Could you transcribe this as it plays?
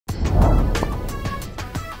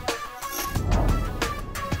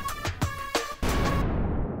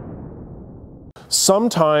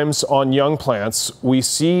Sometimes on young plants, we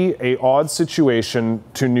see an odd situation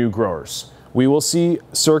to new growers. We will see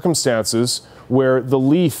circumstances where the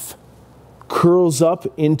leaf curls up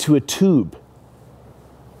into a tube,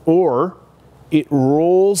 or it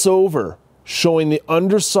rolls over, showing the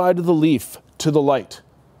underside of the leaf to the light.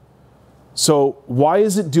 So why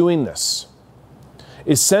is it doing this?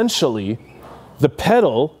 Essentially, the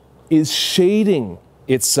petal is shading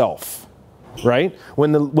itself, right?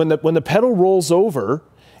 When the petal rolls over,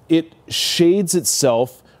 it shades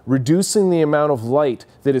itself, reducing the amount of light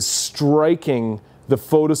that is striking the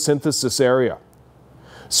photosynthesis area.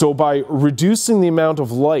 So by reducing the amount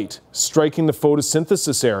of light striking the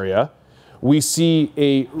photosynthesis area, we see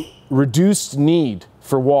a reduced need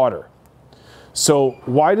for water. So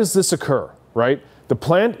why does this occur, right? The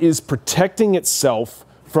plant is protecting itself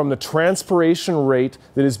from the transpiration rate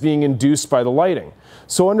that is being induced by the lighting.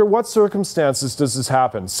 So under what circumstances does this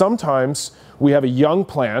happen? Sometimes we have a young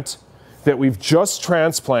plant that we've just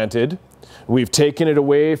transplanted. We've taken it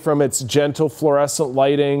away from its gentle fluorescent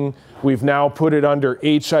lighting. We've now put it under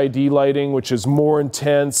HID lighting, which is more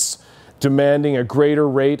intense, demanding a greater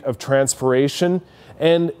rate of transpiration.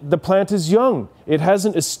 And the plant is young. It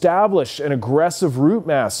hasn't established an aggressive root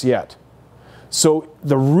mass yet. So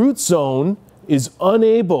the root zone is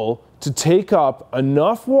unable to take up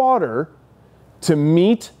enough water to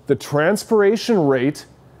meet the transpiration rate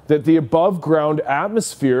that the above ground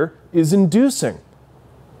atmosphere is inducing.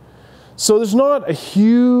 So there's not a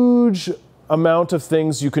huge amount of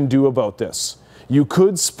things you can do about this. You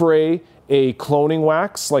could spray a cloning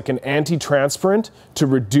wax, like an anti-transpirant, to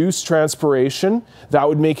reduce transpiration. That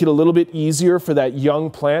would make it a little bit easier for that young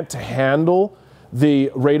plant to handle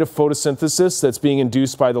the rate of photosynthesis that's being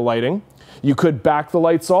induced by the lighting. You could back the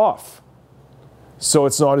lights off so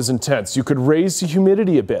it's not as intense. You could raise the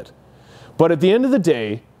humidity a bit. But at the end of the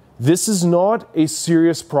day, this is not a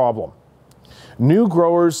serious problem. New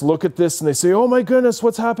growers look at this and they say, oh my goodness,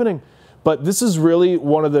 what's happening? But this is really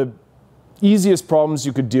one of the easiest problems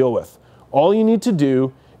you could deal with. All you need to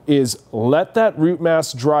do is let that root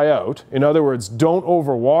mass dry out. In other words, don't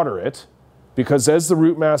overwater it, because as the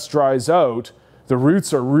root mass dries out, the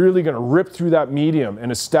roots are really going to rip through that medium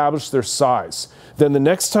and establish their size. Then the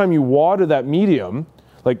next time you water that medium,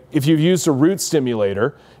 like if you've used a root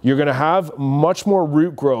stimulator, you're going to have much more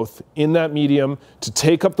root growth in that medium to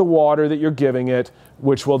take up the water that you're giving it,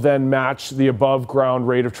 which will then match the above ground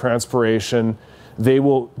rate of transpiration. They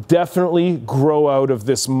will definitely grow out of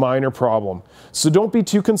this minor problem. So don't be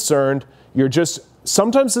too concerned.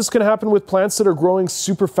 Sometimes this can happen with plants that are growing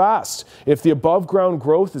super fast. If the above ground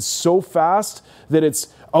growth is so fast that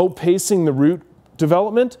it's outpacing the root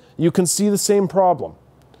development, you can see the same problem.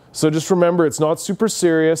 So just remember, it's not super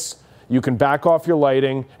serious. You can back off your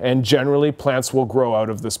lighting, and generally plants will grow out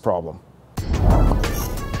of this problem.